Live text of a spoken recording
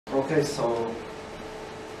Okay, so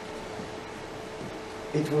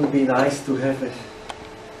it would be nice to have a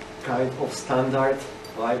kind of standard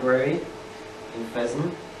library in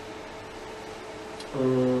FASM.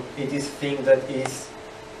 It is thing that is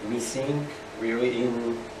missing really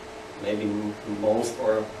in maybe most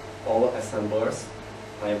or all assemblers.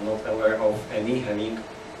 I am not aware of any having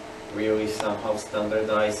really somehow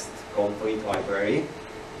standardized complete library.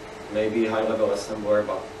 Maybe high-level assembler,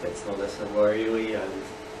 but that's not assembler really, and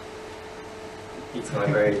its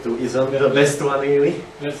library too isn't the best one really.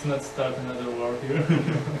 Let's not start another war here.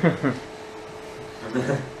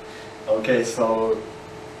 Okay, so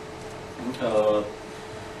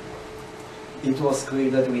it was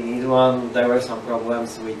clear that we need one. There were some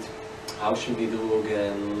problems with how should it look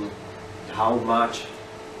and how much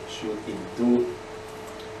should it do.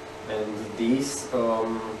 And this,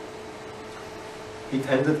 it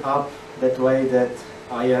ended up that way that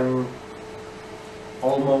I am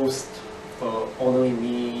almost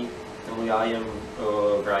only I am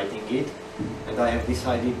writing it, and I have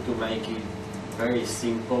decided to make it very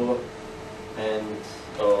simple, and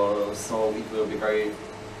so it will be very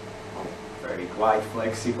quite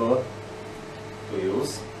flexible to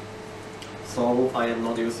use. So I am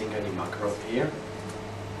not using any macros here.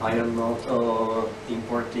 I am not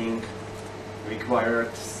importing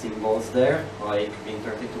required symbols there, like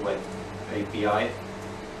Win32 API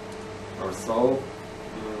or so.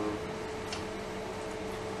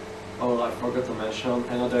 Oh, I forgot to mention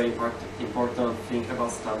another important thing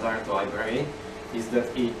about standard library is that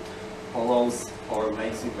it allows or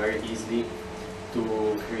makes it very easy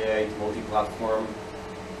to create multi-platform,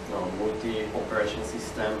 multi-operation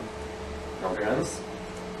system programs,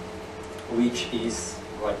 which is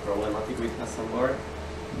quite problematic with assembler.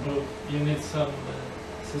 Well, you need some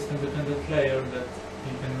system-dependent layer that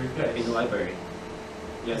you can replace. In library.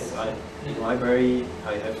 Yes, in library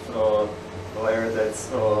I have a layer that's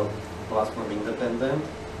platform independent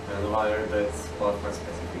and a layer that's platform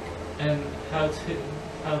specific. And how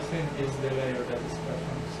thin is the layer that is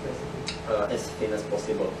platform specific? As thin as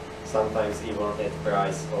possible. Sometimes even at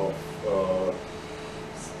price of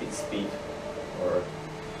its speed, or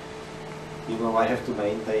I have to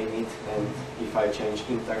maintain it, and if I change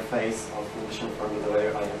interface or function from the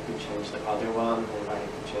layer, I have to change the other one, and I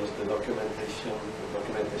have to change the documentation for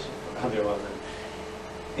the other one. And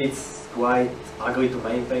it's quite ugly to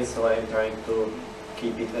maintain, so I am trying to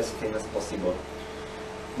keep it as thin as possible.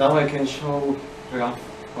 Now I can show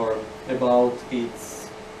about its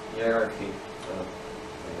hierarchy,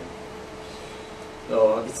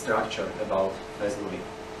 its structure about FASMLIB.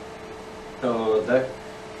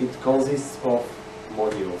 It consists of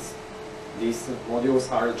modules. These modules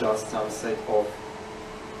are just some set of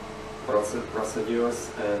procedures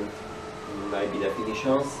and maybe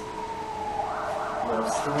definitions.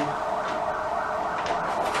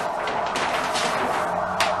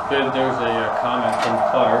 There's a comment from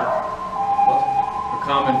Clutter. A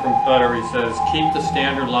comment from Clutter. He says, keep the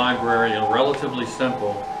standard library relatively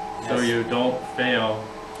simple so you don't fail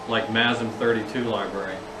like MASM32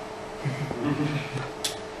 library.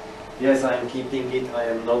 Yes, I am keeping it. I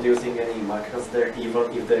am not using any macros there,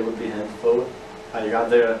 even if they would be helpful. I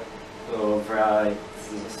rather write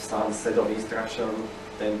some set of instructions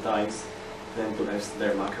 10 times than to have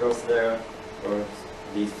their macros there or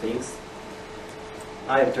these things.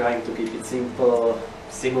 I am trying to keep it simple,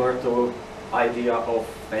 similar to idea of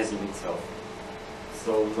FASM itself.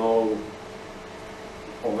 So no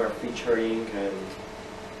over-featuring and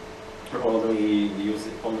only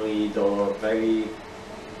the very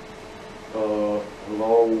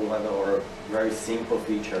low level or very simple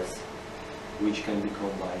features which can be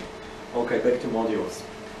combined. Okay, back to modules.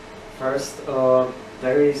 First,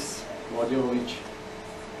 there is module which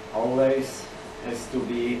always has to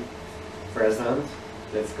be present.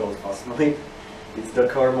 That's called FASMLIB. It's the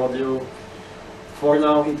core module. For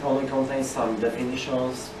now, it only contains some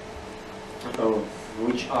definitions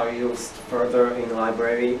which are used further in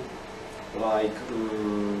library, like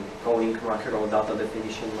calling macro, data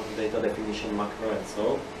definition macro, and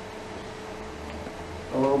so.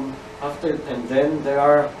 And then there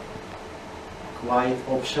are quite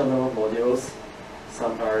optional modules.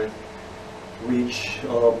 Some are which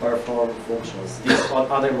perform functions. These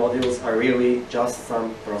other modules are really just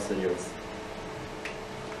some procedures.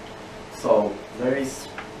 So there is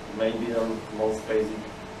maybe the most basic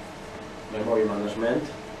memory management.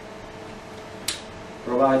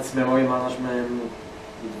 Provides memory management,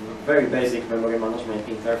 very basic memory management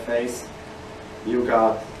interface. You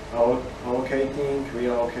got allocating,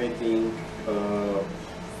 reallocating,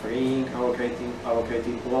 freeing,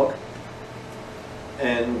 allocating block,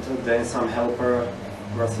 and then some helper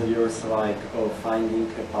procedures like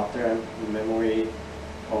finding a pattern in memory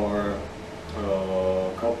or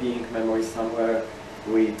copying memory somewhere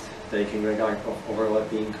with taking regard of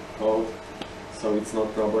overlapping code. So it's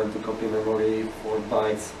not problem to copy memory 4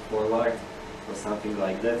 bytes forward or something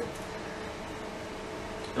like that.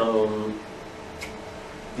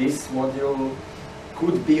 This module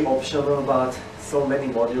could be optional, but so many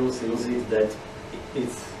modules use it that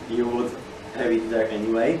you would have it there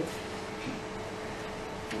anyway.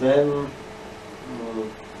 Then,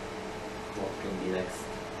 what can be next?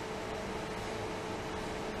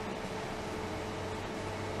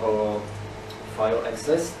 File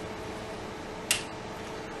access.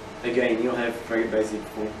 Again, you have very basic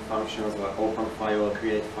functions like open file,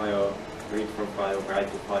 create file, read from file, write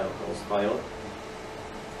to file, close file.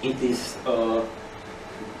 It is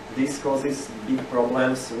this causes big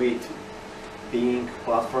problems with being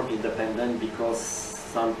platform independent because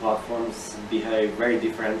some platforms behave very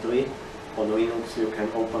differently. On Linux you can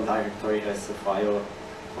open directory as a file,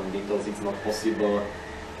 on Windows it's not possible.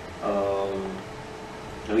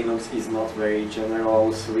 Linux is not very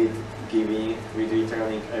generous with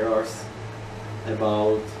returning errors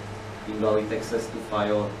about invalid access to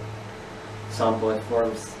file. Some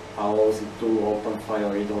platforms allows it to open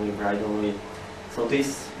file read only, write only. So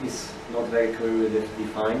this is not very clearly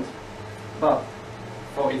defined, but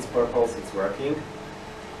for its purpose it's working.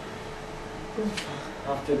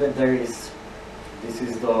 After that this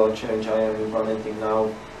is the change I am implementing now,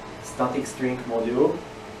 static string module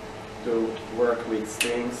to work with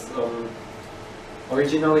strings.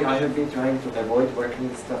 Originally I have been trying to avoid working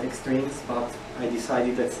with static strings, but I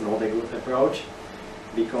decided that's not a good approach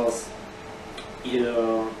because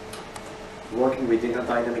working within a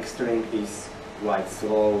dynamic string is quite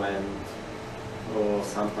slow, and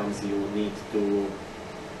sometimes you need to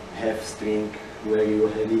have string where you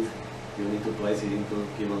have it. You need to place it into a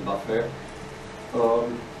given buffer.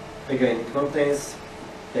 Again, it contains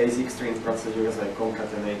basic string procedures like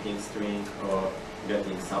concatenating string, or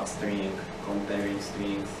getting substring, comparing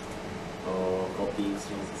strings, copying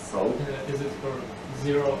strings. So, is it for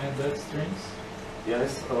zero-ended strings?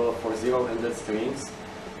 Yes, for zero-ended strings.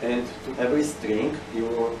 And to every string,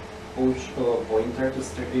 you push a pointer to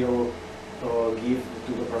string. You give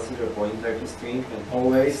to the procedure pointer to string, and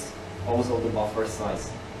always also the buffer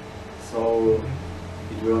size. So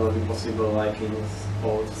it will not be possible, like in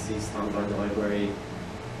old C standard library,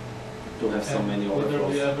 to have so many overflows. Will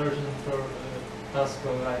there be a version for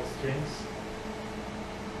FASMLIB strings?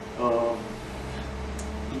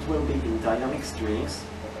 It will be in dynamic strings.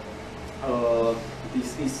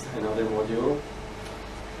 This is another module.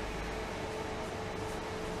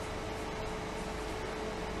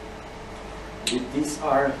 These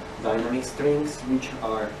are dynamic strings which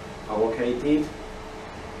are allocated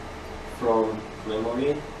from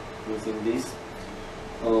memory using this.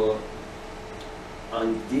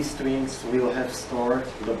 And these strings will have stored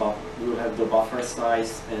the buffer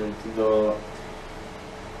size and the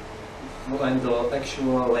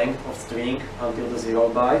actual length of string until the 0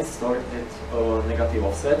 bytes stored at negative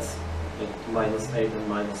offsets at -8 and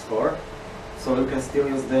 -4. So you can still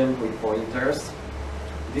use them with pointers.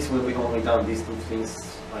 This will be only done, these two things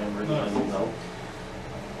I am recommending now.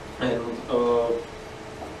 And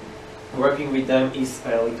working with them is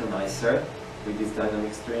a little nicer with these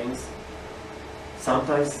dynamic strings.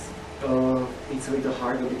 Sometimes it's a little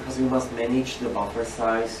harder because you must manage the buffer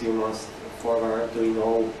size, you must forward to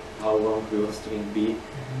know how long will the string be,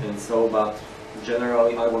 and so, but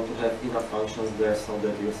generally I want to have enough functions there so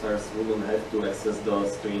that users wouldn't have to access the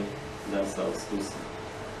string themselves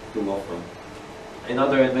too often.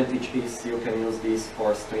 Another advantage is you can use this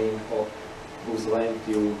for string whose length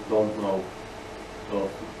you don't know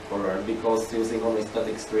forward, because using only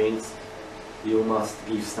static strings you must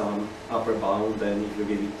give some upper bound, and if you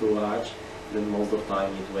give it too large, then most of the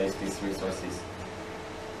time it wastes its resources.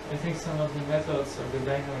 I think some of the methods of the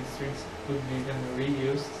dynamic strings could be then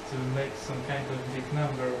reused to make some kind of big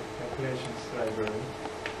number calculations library,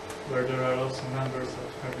 where there are also numbers of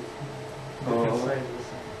different sizes.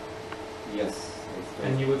 Yes.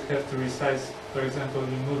 And you would have to resize, for example,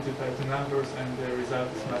 you multiply the numbers and the result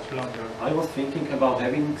is much longer. I was thinking about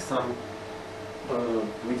having some,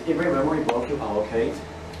 with every memory block you allocate,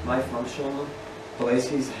 my function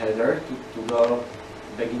places header to the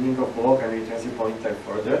beginning of block and returns you pointer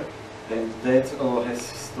further, and that has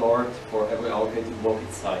stored for every allocated block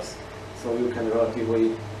its size, so you can relatively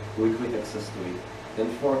quickly access to it. And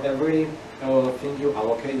for every thing you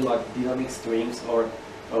allocate, like dynamic strings, or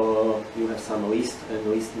you have some list and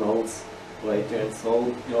list nodes later, and so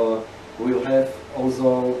we'll have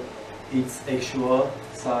also its actual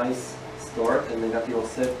size stored and negative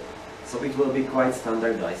offset, so it will be quite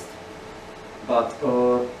standardized. But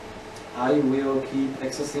I will keep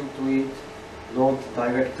accessing to it, not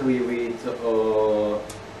directly with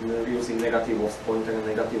using negative pointer and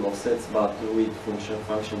negative offsets, but with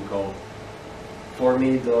function code. For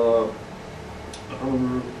me, the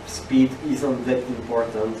speed isn't that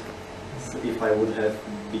important if I would have,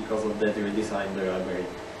 because of that, redesigned the library.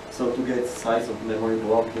 So to get size of memory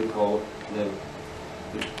block, you call them.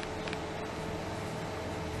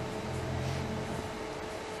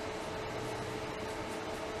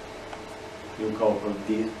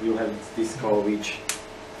 You have this call which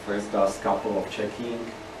first does couple of checking,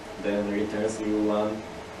 then returns new one,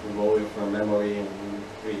 value from memory and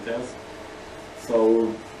returns.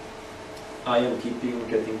 So I am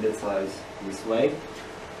getting that size this way.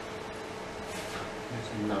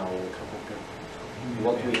 Now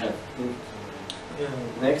what we have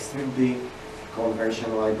next will be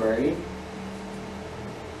conversion library.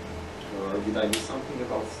 Or did I miss something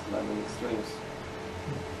about dynamic strings?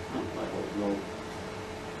 I don't know.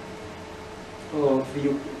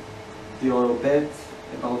 Your bet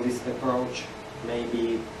about this approach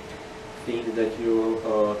maybe think that you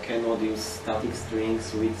cannot use static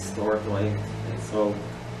strings with stored length and so,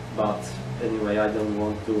 but anyway, I don't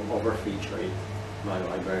want to overfeature it, my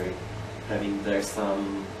library, having there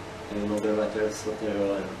some another letters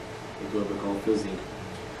whatever, and it will be confusing.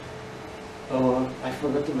 I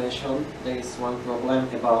forgot to mention there is one problem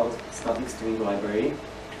about static string library.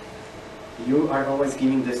 You are always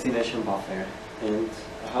giving destination buffer, and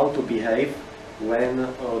how to behave when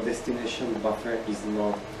destination buffer is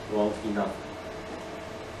not long enough.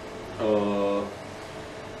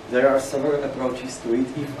 There are several approaches to it.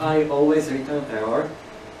 If I always return error,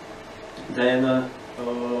 then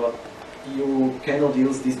you cannot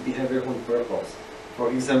use this behavior on purpose. For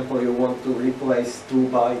example, you want to replace 2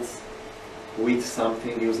 bytes with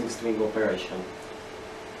something using string operation.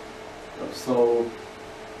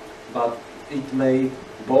 But it may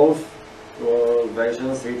both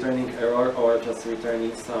versions, returning error or just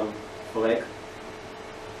returning some flag,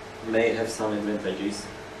 may have some advantages.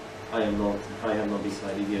 I have not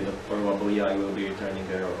decided yet, but probably I will be returning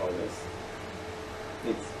error always.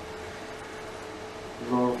 It's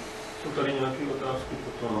no.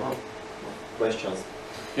 Questions?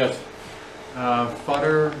 Yes.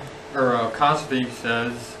 Futter or Cosby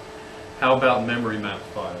says, how about memory map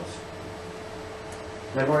files?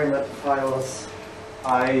 Memory map files,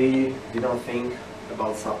 I didn't think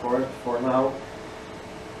about support for now.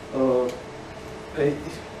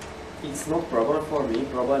 It's not problem for me.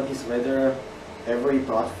 Problem is whether every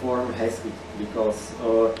platform has it, because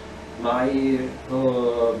my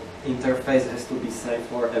interface has to be same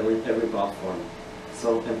for every platform.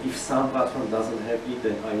 So, and if some platform doesn't have it,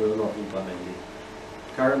 then I will not implement it.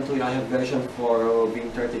 Currently, I have version for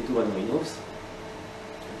Win32 and Linux,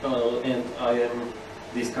 and I am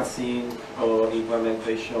discussing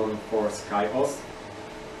implementation for SkyOS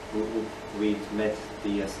with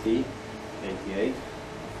MetTST 88,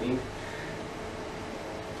 I think.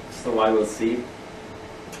 So I will see.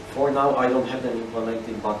 For now, I don't have them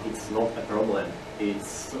implemented, but it's not a problem.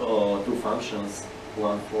 It's 2 functions,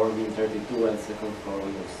 one for Win32 and second for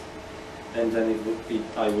Linux. And then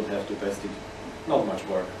I would have to test it. Not much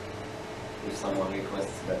work, if someone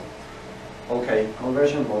requests that. Okay,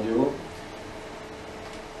 conversion module.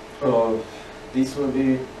 This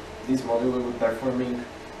module will be performing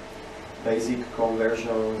basic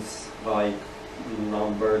conversions like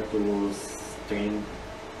number to string,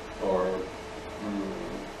 or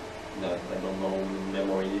I don't know,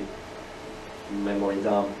 memory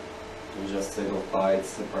dump, to just set of bytes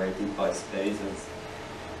separated by space and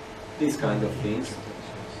these kind of things.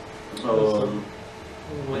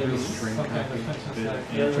 Maybe some kind of functions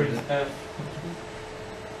like F.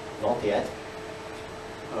 Not yet.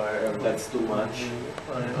 That's too much.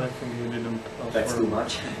 I think you didn't. That's too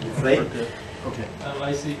much. Say. Okay.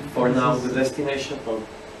 I see. For now, the destination.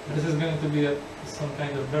 This is going to be some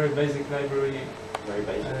kind of very basic library, Very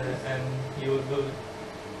basic. and you will build.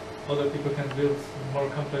 Other people can build more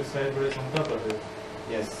complex libraries on top of it.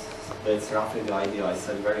 Yes, that's roughly the idea. I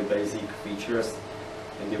said very basic features,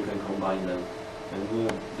 and you can combine them. And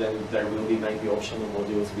then there will be maybe optional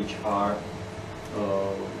modules which are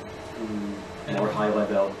more high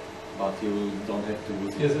level, but you don't have to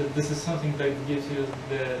use it. Yes, this is something that gives you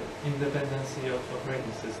the independency of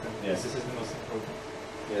operating system. Yes. This is the most important.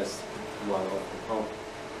 Yes, one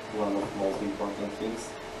of most important things.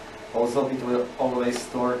 Also, it will always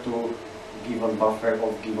store to given buffer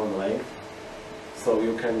of given length, so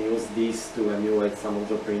you can use this to emulate some of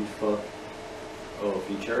the printf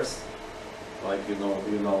features. like you know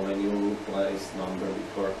when you place number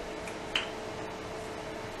before.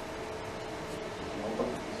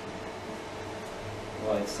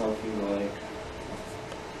 Like something like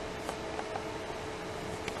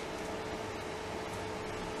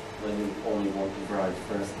when you only want to write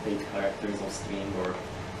first 8 characters of string, or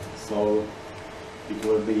so it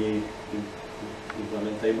will be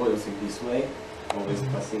implementable using this way, always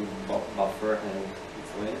passing buffer and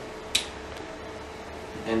its length.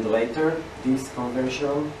 And later these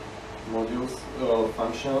conversion modules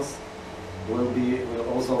functions will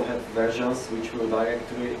also have versions which will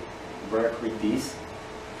directly work with this.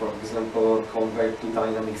 For example, convert to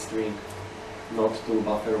dynamic string, not to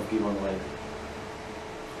buffer of given length.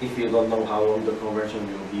 If you don't know how long the conversion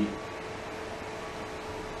will be,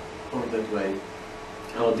 or that way.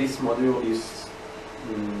 This module is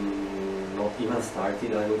not even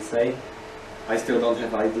started, I would say. I still don't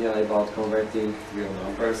have idea about converting real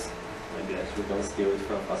numbers. Maybe I should don't steal it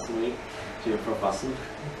from FASMLIB, from FASM.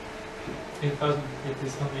 In FASM, it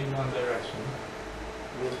is only in one direction.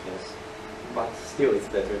 Yes, but still it's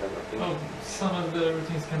better than nothing. Well, some of the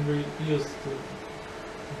routines can be used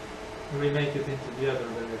to remake it into the other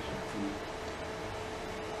direction.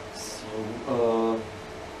 So,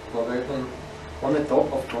 on the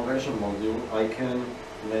top of conversion module, I can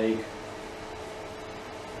make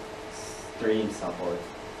stream support.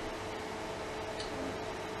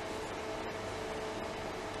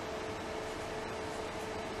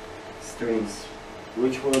 Streams,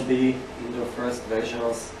 which will be in the first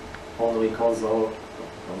versions only console.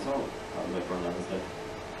 How do I pronounce that?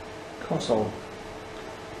 Console.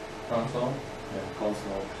 Console? Yeah,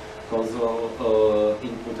 console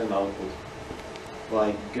input and output.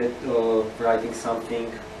 Like writing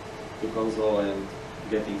something to console and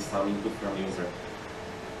getting some input from user.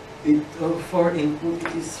 For input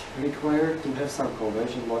it is required to have some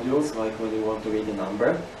conversion modules, like when you want to read a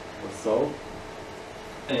number or so.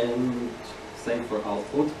 And same for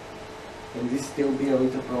output. And this still be a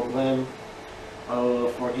little problem.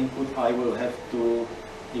 For input I will have to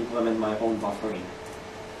implement my own buffering.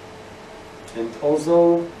 And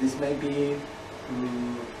also this may be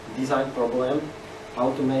design problem,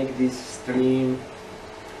 how to make this stream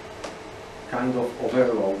kind of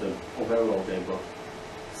overloadable.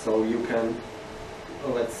 So you can,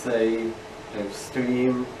 let's say, have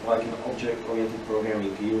stream like an object-oriented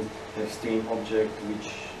programming. You have stream object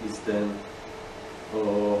which is then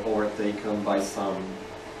overtaken by some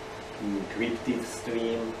encrypted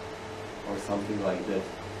stream or something like that,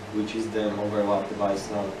 which is then overlapped by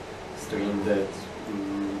some stream that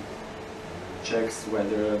checks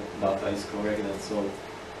whether data is correct, and so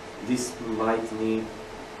this might need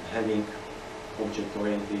having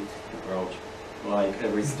object-oriented approach. Like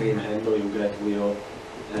every stream handle you get will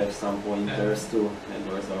have some pointers to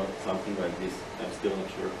handlers or something like this. I'm still not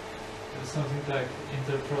sure. Something like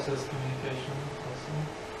inter-process communication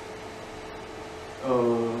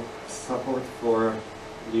also? Support for,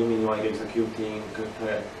 do you mean like executing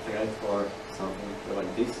thread or something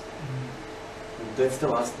like this? That's the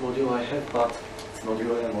last module I have, but it's not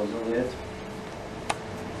really a module yet.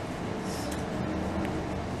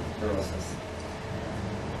 Process.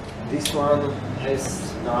 This one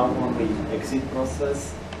has now only exit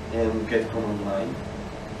process and get command line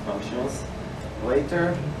functions.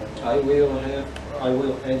 Later I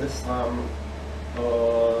will add some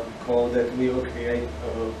code that will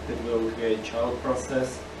create child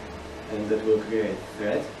process and that will create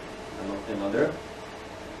thread, another.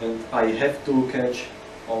 And I have to catch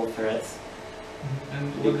all threads.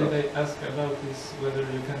 And what did I ask about is whether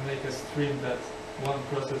you can make a stream that one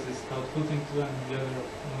process is outputting to and the other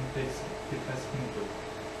one takes it as input.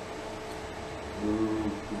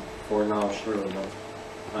 For now, surely not.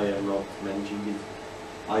 I am not managing it.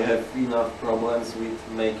 I have enough problems with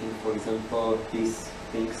making, for example, these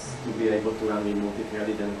things to be able to run in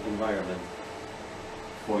multi-threaded environment.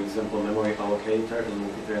 For example, memory allocator in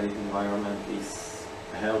multi-threaded environment is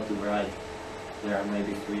hell to write. There are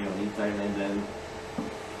maybe 3 on internet, and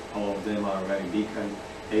all of them are very big, and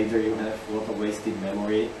either you have a lot of wasted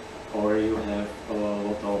memory or you have a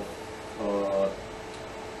lot of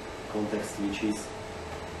context switches.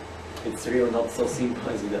 It's really not so simple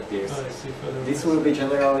as it appears. This will be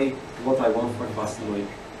generally what I want for FASMLIB,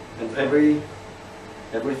 and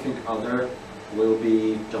everything other will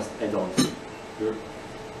be just add-ons.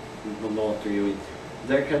 Not really.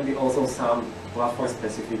 There can be also some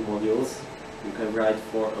platform-specific modules you can write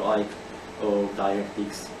for, like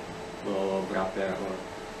DirectX, wrapper, or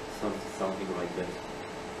something like that.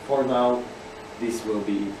 For now, this will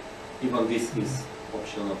be, even this is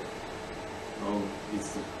optional.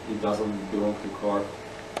 It doesn't belong to core.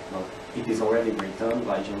 but it is already written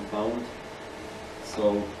by John Pound,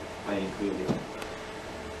 so I include it.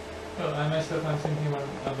 Well, I myself am thinking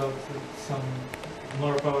about some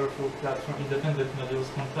more powerful platform-independent modules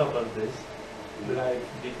on top of this, like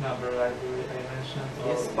big number library I mentioned,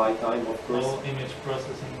 or Yes, by time, of course. or image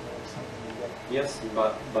processing or something like that. Yes,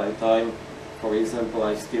 but by time, for example,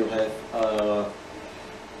 I still have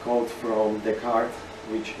code from Descartes,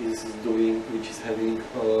 which is having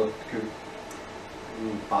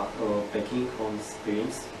packing on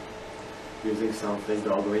streams using some phased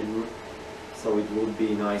algorithm. So it would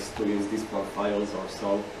be nice to use these profiles or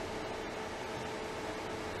so.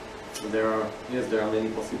 There are many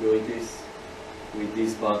possibilities with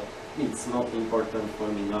this, but it's not important for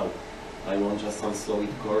me now. I want just some solid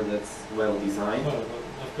core that's well designed. Well,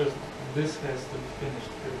 of course, this has to be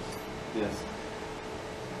finished first. Yes.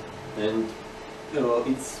 And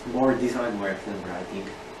it's more design work than writing.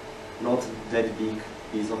 Not that big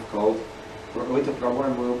piece of code. With the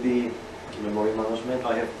problem will be memory management.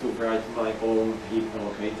 I have to write my own heap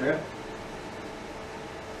allocator,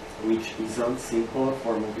 which isn't simple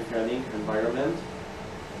for multi-threading environment.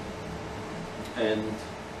 And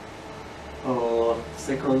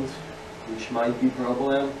second, which might be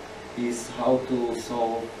problem, is how to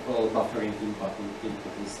solve buffering input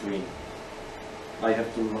in stream. I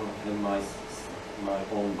have to have my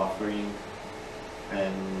own buffering,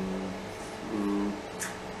 and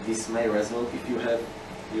this may result, if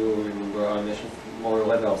you remember I mentioned more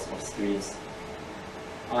levels of streams,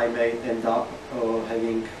 I may end up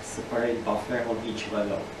having separate buffer on each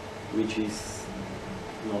level, which is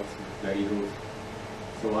not very good.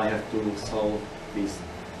 So I have to solve this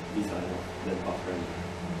design of that buffering.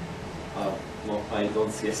 No, I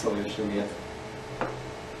don't see a solution yet.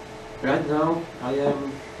 Right now I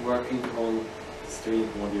am working on stream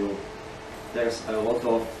module. There's a lot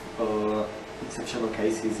of exceptional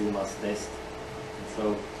cases you must test.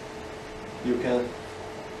 So you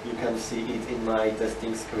can see it in my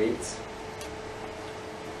testing scripts.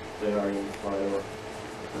 They are in file.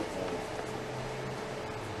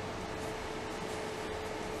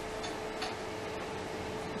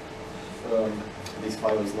 This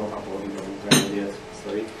file is not uploaded on internet yet,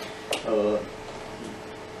 sorry.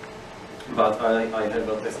 But I have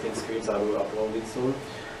a testing script, I will upload it soon.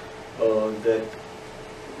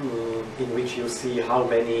 In which you see how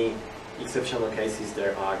many exceptional cases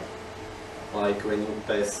there are. Like when you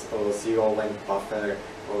pass a zero length buffer,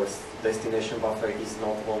 or destination buffer is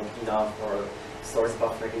not long enough, or source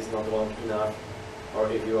buffer is not long enough, or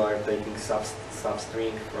if you are taking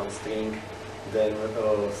substring from string, then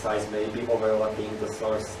size may be overlapping the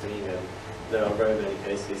source string, and there are very many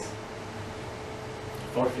cases.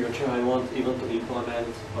 For future, I want even to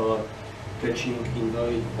implement catching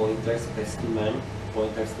invalid pointers as to mem,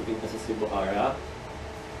 pointers to inaccessible area,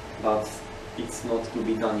 but it's not to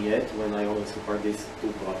be done yet when I only support these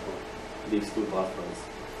two platforms,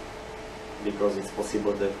 because it's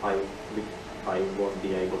possible that I won't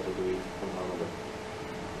be able to do it on another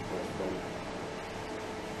platform.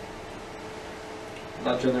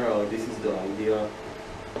 But generally, this is the idea.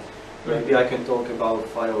 Maybe I can talk about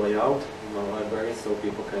file layout in my library so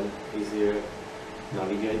people can easier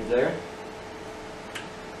navigate there.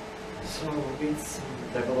 So it's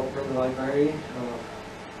developer library.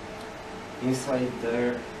 Inside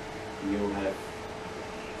there you have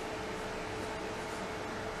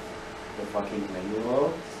the fucking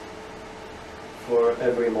manual. For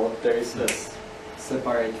every mod there is a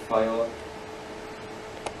separate file.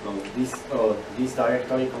 This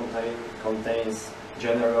directory contains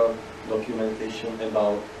general documentation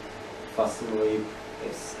about FASMLIB,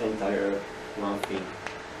 its entire one thing.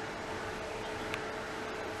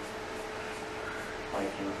 I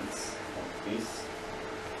think it's like this.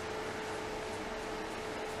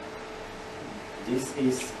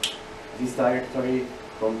 This directory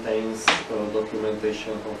contains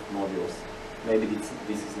documentation of modules. Maybe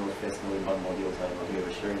this is not FASMLIB but modules, I'm not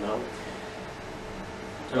really sure now.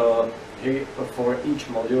 Here, for each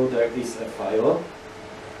module there is a file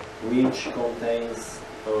which contains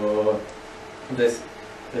this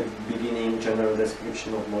beginning general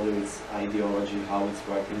description of module, its ideology, how it's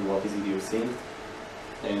working, what is it using,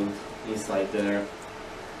 and inside there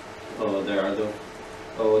there are the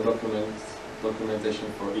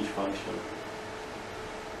documentation for each function.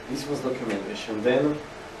 This was documentation. Then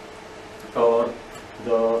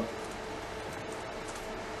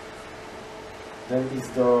then is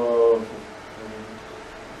the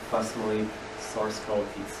FASMLIB source code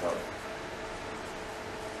itself.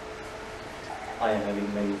 I am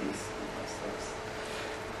having many things in my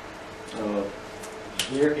source.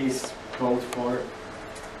 Here is code for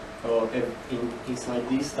inside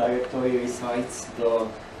this directory resides the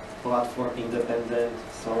platform-independent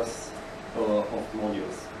source of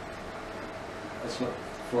modules. So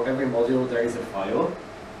for every module there is a file,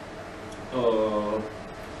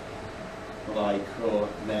 like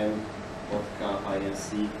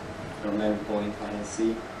mem.inc or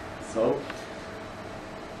mem.inc. So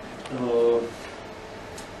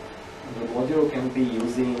the module can be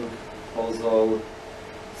using also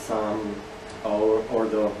some, or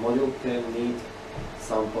the module can need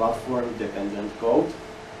some platform-dependent code.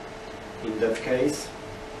 In that case,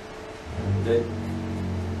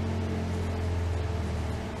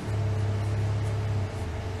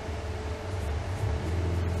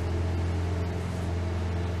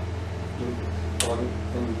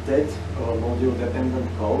 that module-dependent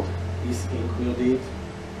code is included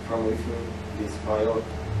from within this file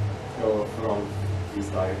from this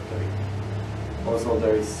directory. Also,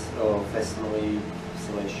 there is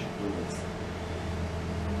fasmcon/unix.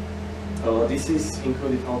 This is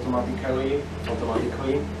included automatically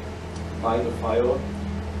by the file,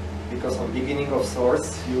 because on beginning of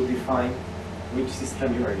source you define which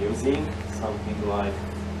system you are using, something like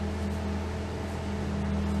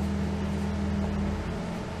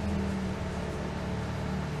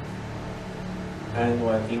and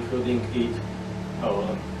when including it,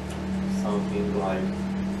 something like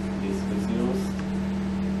this is used.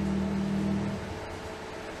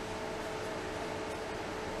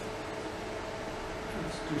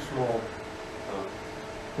 It's too small.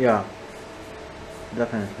 Yeah,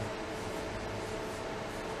 definitely.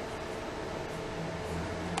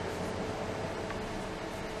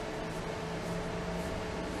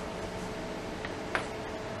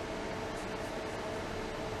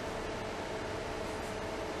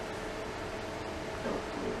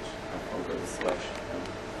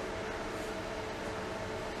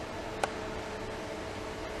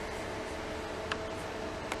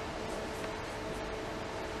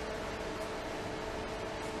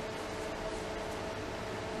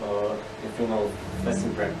 If you know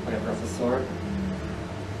FASMLIB preprocessor,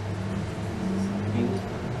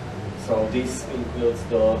 so this includes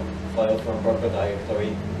the file from proper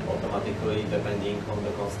directory automatically depending on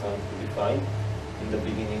the constant defined in the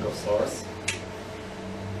beginning of source.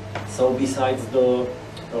 So besides the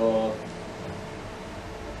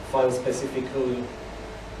file specifically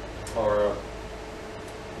or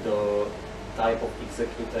the type of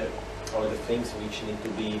executable or the things which need to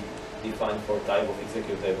be defined for type of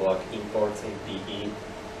executable, like imports and PE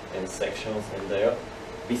and sections and there.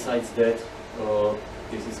 Besides that,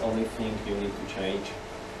 this is only thing you need to change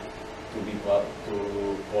to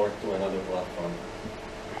port to another platform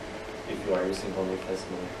if you are using only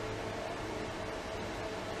FASMLIB.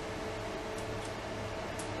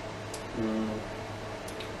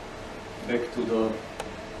 Back to the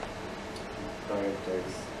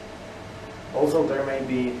directories. Also, there may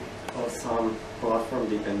be some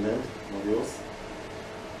platform-dependent modules.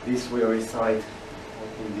 This will reside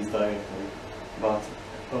in this directory, but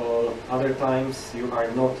other times you are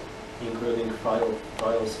not including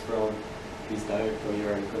files from this directory, you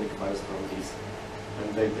are including files from this,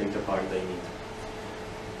 and they take the part they need.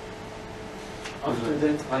 After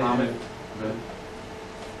that, I comment for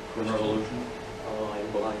resolution. I'm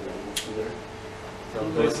blind, I'm not there. Some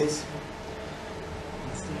Yes. places.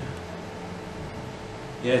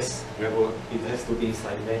 Yes, it has to be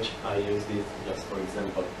inside image. I used it just for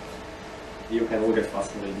example. You can look at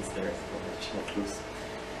FASMLIB, it's there for additional clues.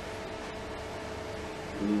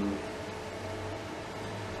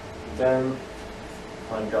 Then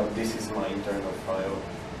I got, this is my internal file.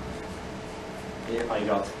 Here I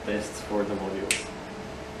got tests for the modules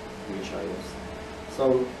which I use.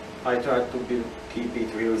 So I tried to keep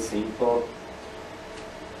it really simple.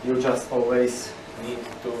 You just always need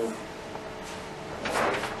to.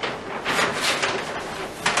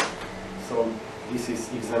 So this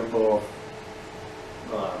is example of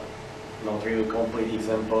not really complete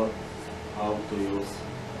example how to use.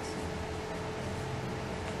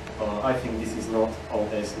 I think this is not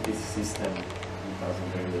always this system. It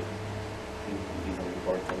doesn't really think it is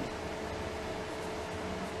important.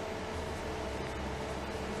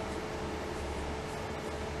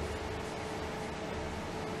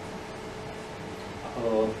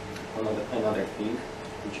 Another thing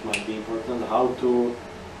which might be important, how to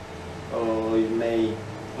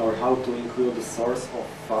how to include the source of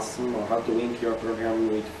FASM, or how to link your program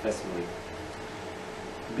with FASMLIB.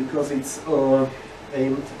 Because it's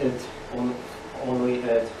aimed at only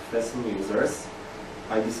at FASM users,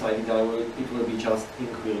 I decided it will be just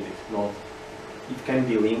included. Not, it can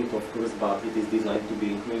be linked of course, but it is designed to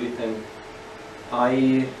be included, and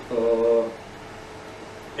I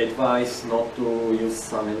advise not to use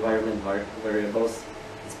some environment variables.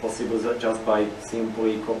 It's possible that just by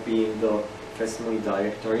simply copying the FASMLIB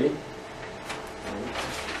directory.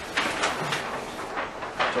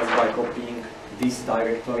 Just by copying this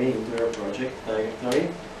directory into your project directory.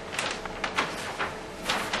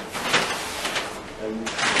 And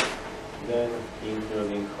then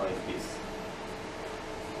interlink like this.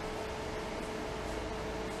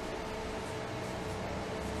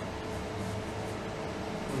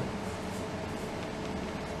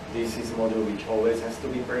 This is a module which always has to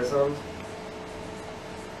be present.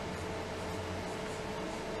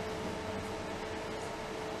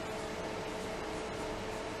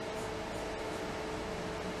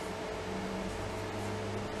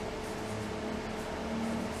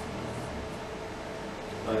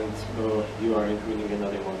 And you are including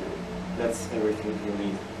another module. That's everything you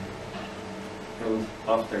need. And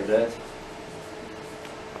after that,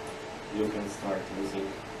 you can start using,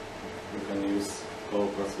 you can use call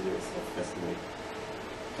procedures of FASMLIB.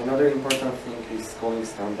 Another important thing is calling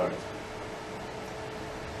standard.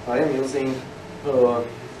 I am using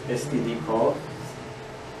std call,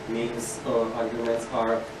 means arguments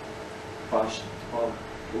are pushed or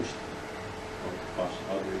pushed. Pushed,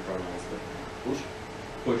 how do you pronounce it? Push?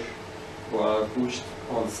 Push. Pushed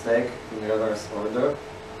on stack in reverse order.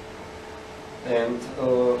 And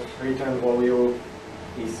return value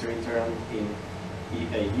is returned in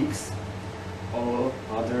EAX. All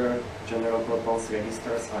other general purpose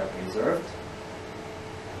registers are preserved.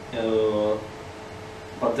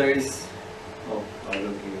 But there is, I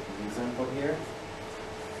will give you an example here.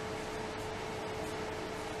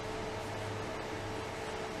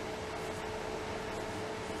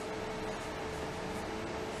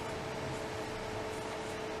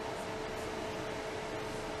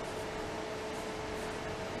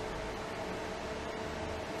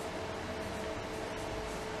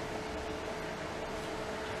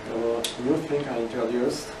 New thing I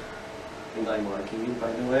introduced, and I'm working it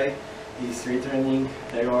by the way, is returning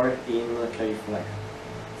error in carry flag.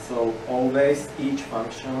 So always each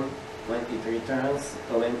function, when it returns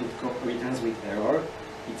with error,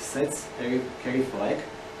 it sets a carry flag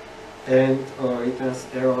and returns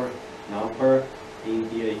error number in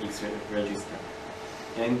EAX register,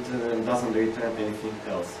 and doesn't return anything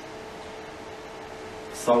else.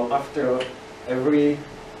 So after every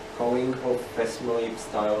calling of FASMLIB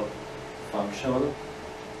style function,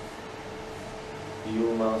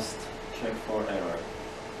 you must check for error.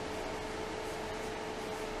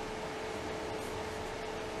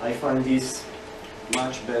 I find this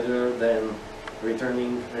much better than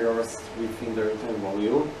returning errors within the return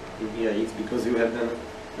value in EAX, because you have then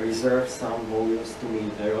reserved some values to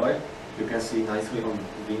mean error. You can see nicely on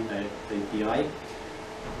Vim API,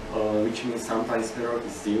 which means sometimes error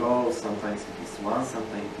is 0, sometimes it is 1,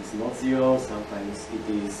 sometimes it is not 0, sometimes it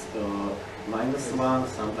is -1,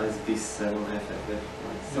 sometimes it is 7FFF.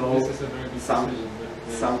 So this is a very good decision.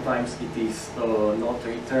 sometimes it is not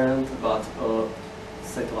returned, but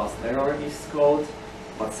set last error is called.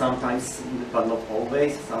 But sometimes, but not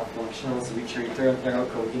always, some functions which return error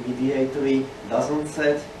code immediately doesn't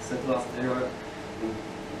set last error.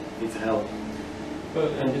 It's help.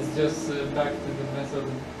 But it's just back to the method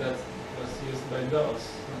that was used by DOS.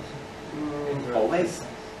 Always?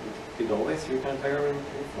 It always return error in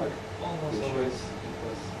carry flag? Almost always it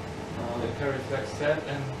was the carry flag set,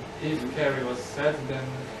 and if carry was set, then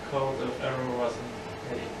code of error wasn't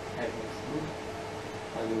heading.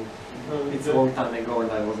 It's a long time ago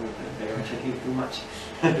and I wasn't error checking too much.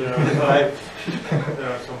 There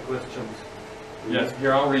are some questions. Yes,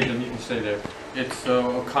 here, I'll read them, you can stay there. It's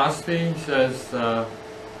Okospi says,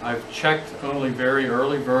 I've checked only very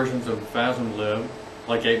early versions of FASMLIB,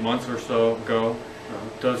 like 8 months or so ago.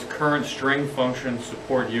 Does current string function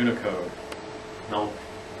support Unicode? No.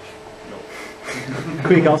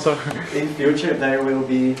 Quick answer. In future there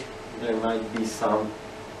might be some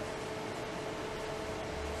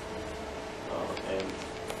and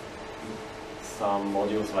some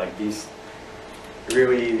modules like this.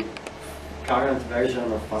 Really, current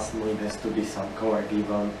version of FASMLIB has to be some core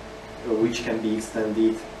given, which can be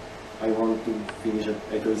extended. I want to finish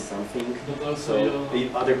at least something, But also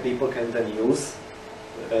so other people can then use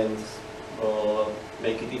and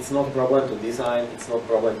make it. It's not a problem to design, it's not a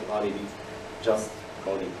problem to add it, it's just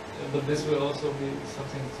coding. but this will also be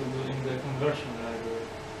something to do in the conversion library,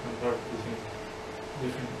 convert between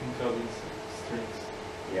different encoding strings.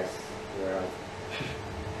 Yes, you're right.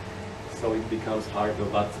 So it becomes harder,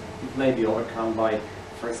 but it may be overcome by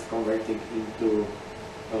first converting into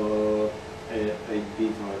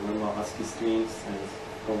 8-bit or normal ASCII strings and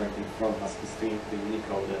converting from ASCII string to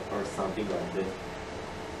Unicode or something like that.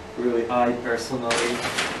 really, I personally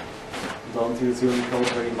don't use Unicode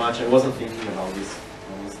very much. I wasn't thinking about this,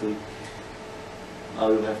 honestly. I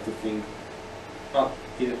will have to think. But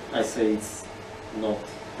I say it's not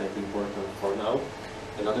that important for now.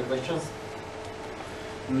 Another questions?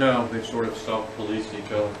 No, they sort of self-police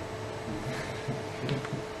each other.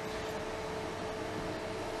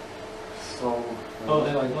 So, Oh,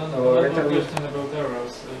 and one more question about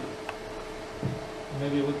errors.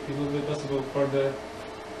 Maybe it would be possible for the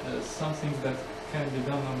some things that can be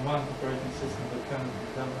done on one operating system but cannot be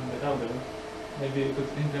done on the other. Maybe you could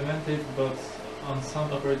implement it, but on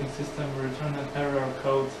some operating system return an error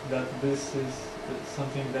code that this is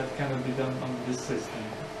something that cannot be done on this system.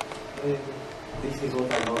 This is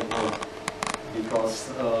what I don't know, because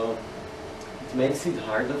it makes it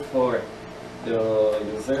harder for the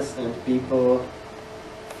users and people.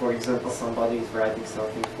 For example, somebody is writing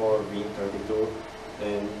something for Win32,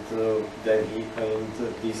 and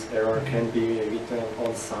this error can be written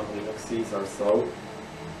on some Linuxes or so,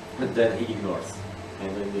 but then he ignores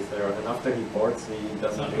handling this error, and after he ports, he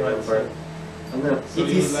doesn't remember. And then So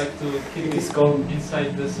you would like to keep it it is called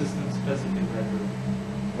inside the system specific library.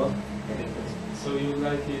 what? So you would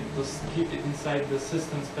like it to keep it inside the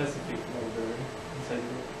system specific library, inside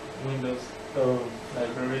the Windows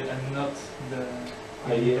library, and not the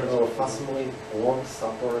FASMLIB won't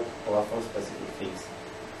support platform-specific things.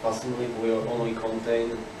 FASMLIB will only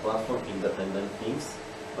contain platform-independent things.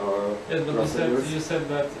 Yes, but you said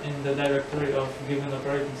that in the directory of given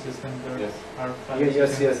operating system there Yes. are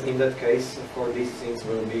files. Yes. In that case, for these things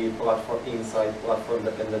will be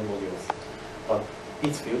platform-dependent modules. But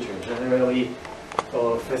its future, generally,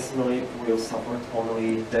 FASMLIB will support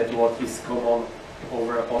only that what is common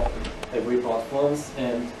over every platforms,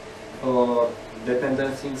 and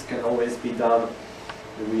dependent things can always be done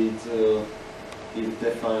with if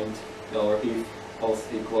defined or if else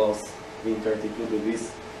equals Win32 to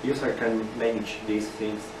this. User can manage these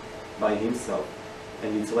things by himself,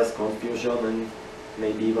 and it's less confusion and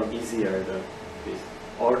maybe even easier than this.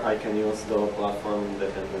 Or I can use the platform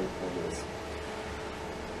dependent modules.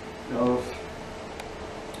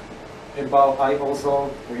 I also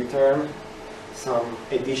return some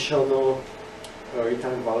additional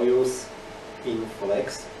return values in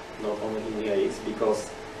flex, not only in EAX, because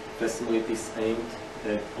FASMLIB is aimed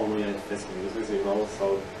only at FASMLIB users, you know,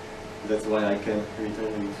 so that's why I can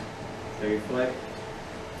return with carry flag.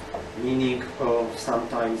 Meaning,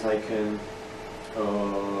 sometimes I can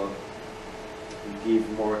give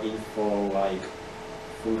more info, like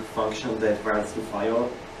function that writes to file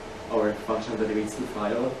or function that reads to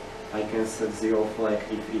file. I can set 0 flag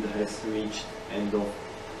if it has reached end of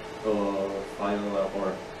file,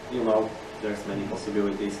 or you know, there's many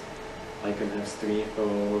possibilities. I can have string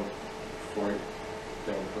for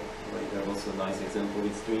there was a nice example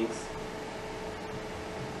with strings.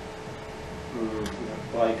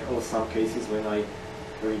 Like some cases when I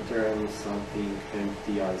return something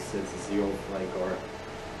empty, I set 0 flag or.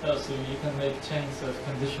 Oh, so you can make chains of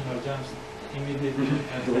conditional jumps immediately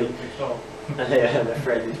after the call. Yeah, I'm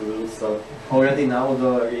afraid it will. So already now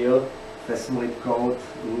the real FASMLIB code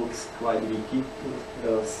looks quite wicked,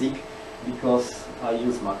 sick, because I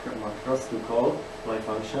use macros to call my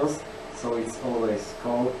functions. So it's always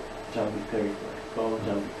call, jumping carry flag, call,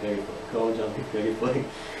 jumping carry flag, call, jumping carry flag.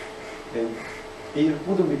 And it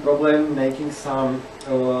wouldn't be problem making some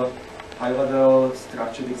high-level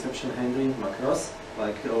structured exception handling macros,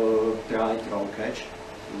 like try, throw, catch,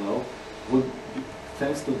 you know.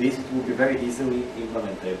 Thanks to this, it would be very easily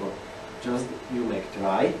implementable. Just you make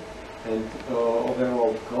try and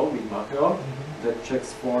overload call with macro that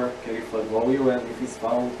checks for carry flag value, and if it's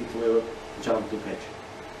found, it will jump to catch.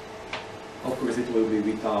 Of course, it will be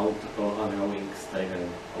without unrolling stack and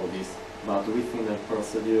all this, but within a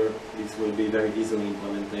procedure, this will be very easily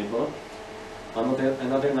implementable.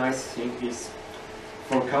 Another nice thing is,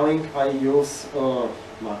 for calling, I use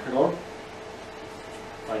macro.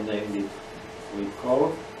 I named it with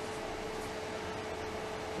call.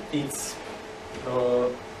 It's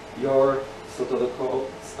your sort of the call,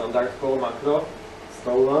 standard call macro,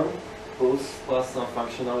 stolen, plus some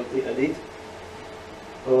functionality added.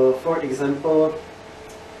 For example,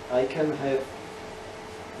 I can have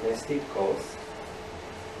nested calls.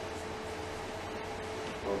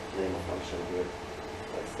 Name a function here.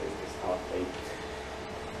 Let's say this R8.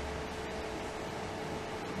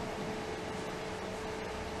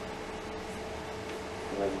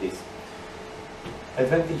 Like this.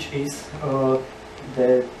 Advantage is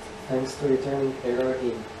that thanks to returning error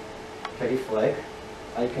in carry flag,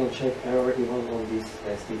 I can check error even on this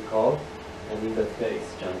nested call, and in that case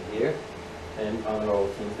jump here, and other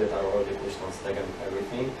things that are already pushed on stack and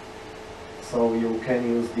everything. So you can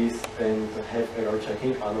use this and have error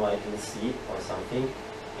checking, unlike in C or something.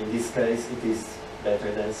 In this case, it is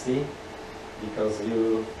better than C, because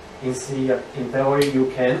in C, in theory,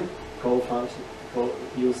 you can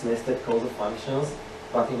use nested causal functions,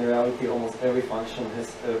 but in reality, almost every function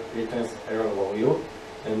returns error value,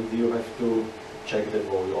 and you have to check that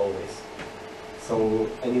value always. So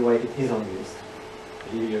anyway, it is unused.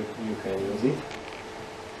 Here you can use it.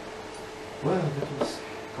 Well, that was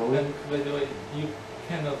cool. And by the way, you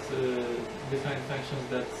cannot define functions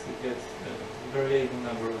that get a variable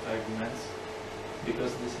number of arguments,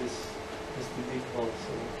 because this is the default.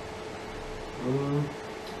 So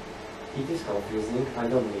it is confusing. I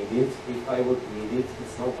don't need it. If I would need it,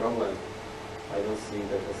 it's no problem. I don't see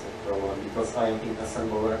that as a problem, because I am in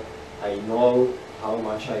assembler. I know how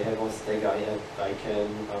much I have on stack. I can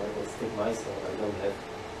stick myself. I don't have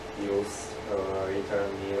use return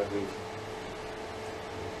here with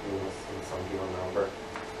some given number.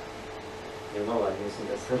 You know, I'm using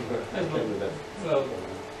assembler. I can do that. Well,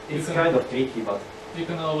 it's kind of tricky, but you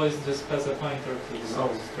can always just pass a pointer to the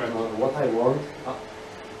source structure. what I want.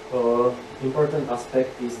 Important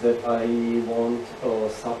aspect is that I want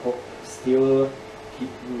still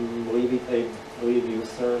leave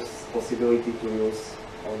users possibility to use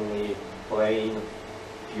only plain,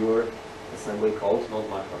 pure assembly code, not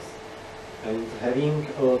macros. And having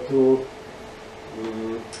to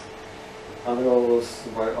unroll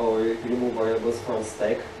or remove variables from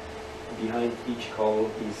stack behind each call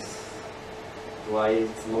is why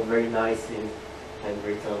it's not very nice in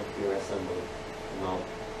handwritten pure assembly. No.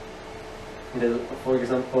 For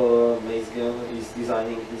example, Mazegan is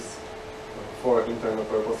designing his for internal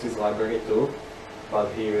purposes library too,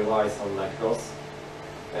 but he relies on macros.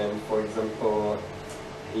 And for example,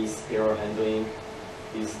 his error handling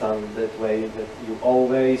is done that way that you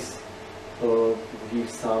always give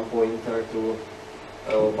some pointer to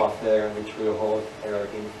a buffer which will hold error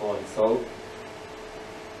info and so,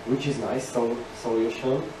 which is nice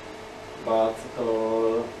solution, but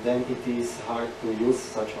then it is hard to use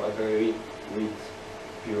such library with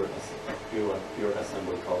pure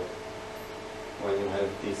assembly code. When you have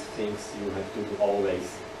these things, you have to do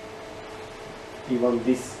always. Even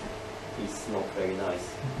this is not very nice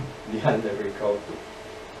behind every code.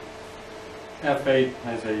 F8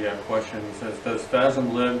 has a question. It says, does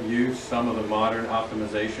FASMLIB use some of the modern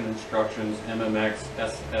optimization instructions, MMX,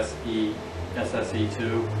 SSE,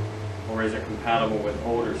 SSE2, or is it compatible with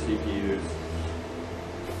older CPUs?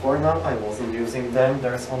 For now, I wasn't using them.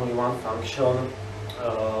 There's only one function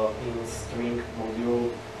in string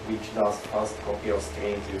module which does fast copy of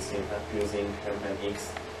strings using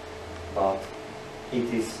MMX, but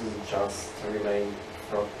it is just remains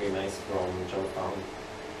from Java.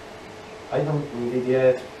 I don't need it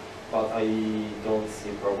yet, but I don't see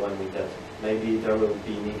a problem with that. Maybe there will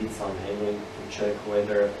be needed some handling to check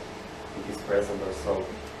whether it is present or so.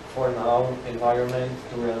 For now, environment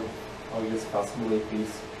to run, I'll use FASMLIB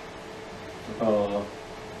is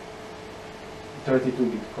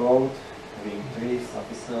 32-bit code, having 3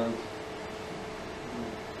 sufficient.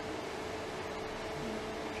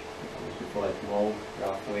 Like low,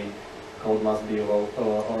 roughly, code must be low,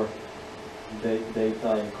 or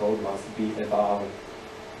data and code must be above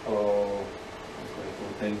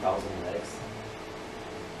 10,000 X,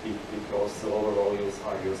 because lower values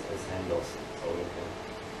are used as handles, so you can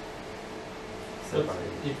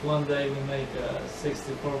separate it. If one day we make a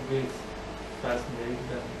 64-bit FASMLIB,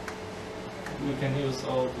 then we can use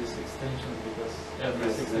all these extensions because every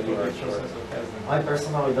 64-bit processor has them. I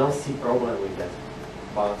personally don't see problem with that,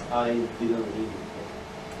 but I didn't need it.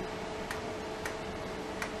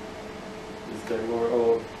 Is there more?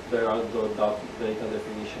 Oh, there are the data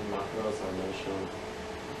definition macros I mentioned.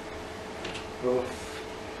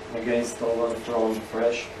 Again, stolen from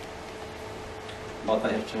fresh, but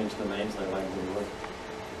I have changed the names. I like the word.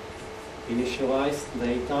 Initialized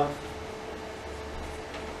data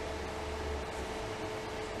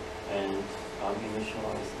and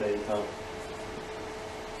uninitialized data.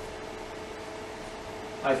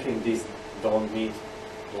 I think these don't need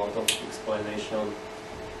a lot of explanation.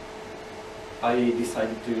 I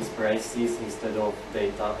decided to use braces instead of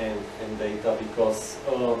data and data because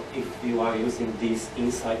if you are using this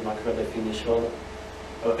inside macro definition,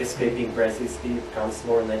 escaping braces becomes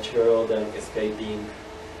more natural than escaping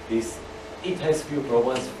this. It has few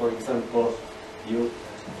problems. For example,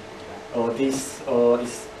 this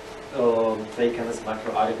is taken as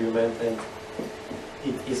macro argument, and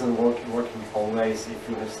it isn't working always if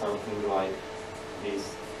you have something like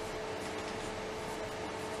this.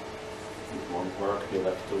 it won't work, you'll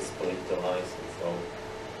have to split the lines and so.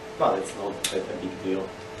 But it's not that a big deal.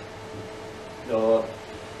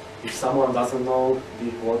 If someone doesn't know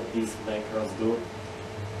what these macros do,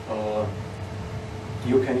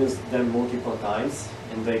 you can use them multiple times,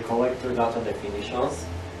 and they collect your data definitions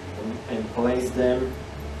and place them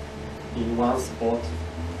in one spot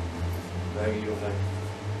where you have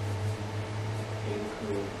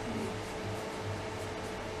include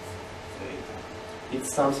data.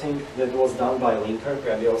 It's something that was done by Linker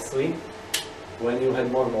previously. When you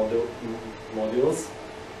had more modules,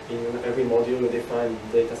 in every module you define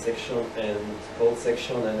data section and code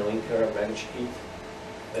section, and Linker merged it.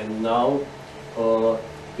 And now,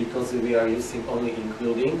 because we are using only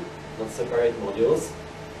including, not separate modules,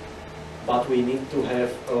 but we need to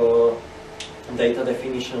have data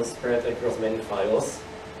definitions spread across many files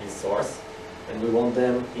in source, and we want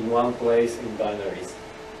them in one place in binaries.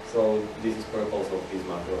 So this is purpose of these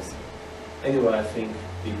macros. Anyway, I think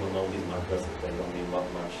people know these macros and they don't need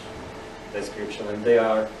much description, and they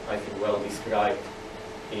are, I think, well described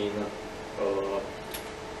in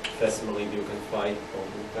FASMLIB you can find on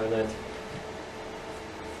the internet.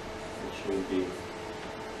 It should be,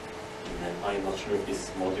 I'm not sure if these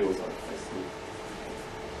modules are FASMLIB.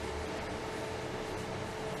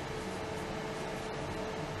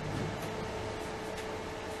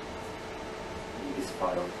 In this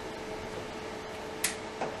file.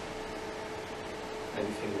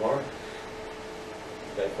 Anything more?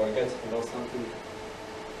 Did I forget about something?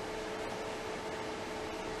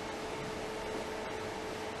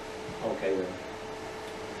 Okay then.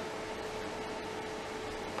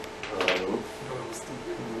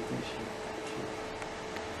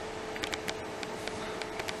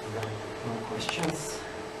 No questions?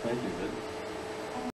 Thank you, Ben.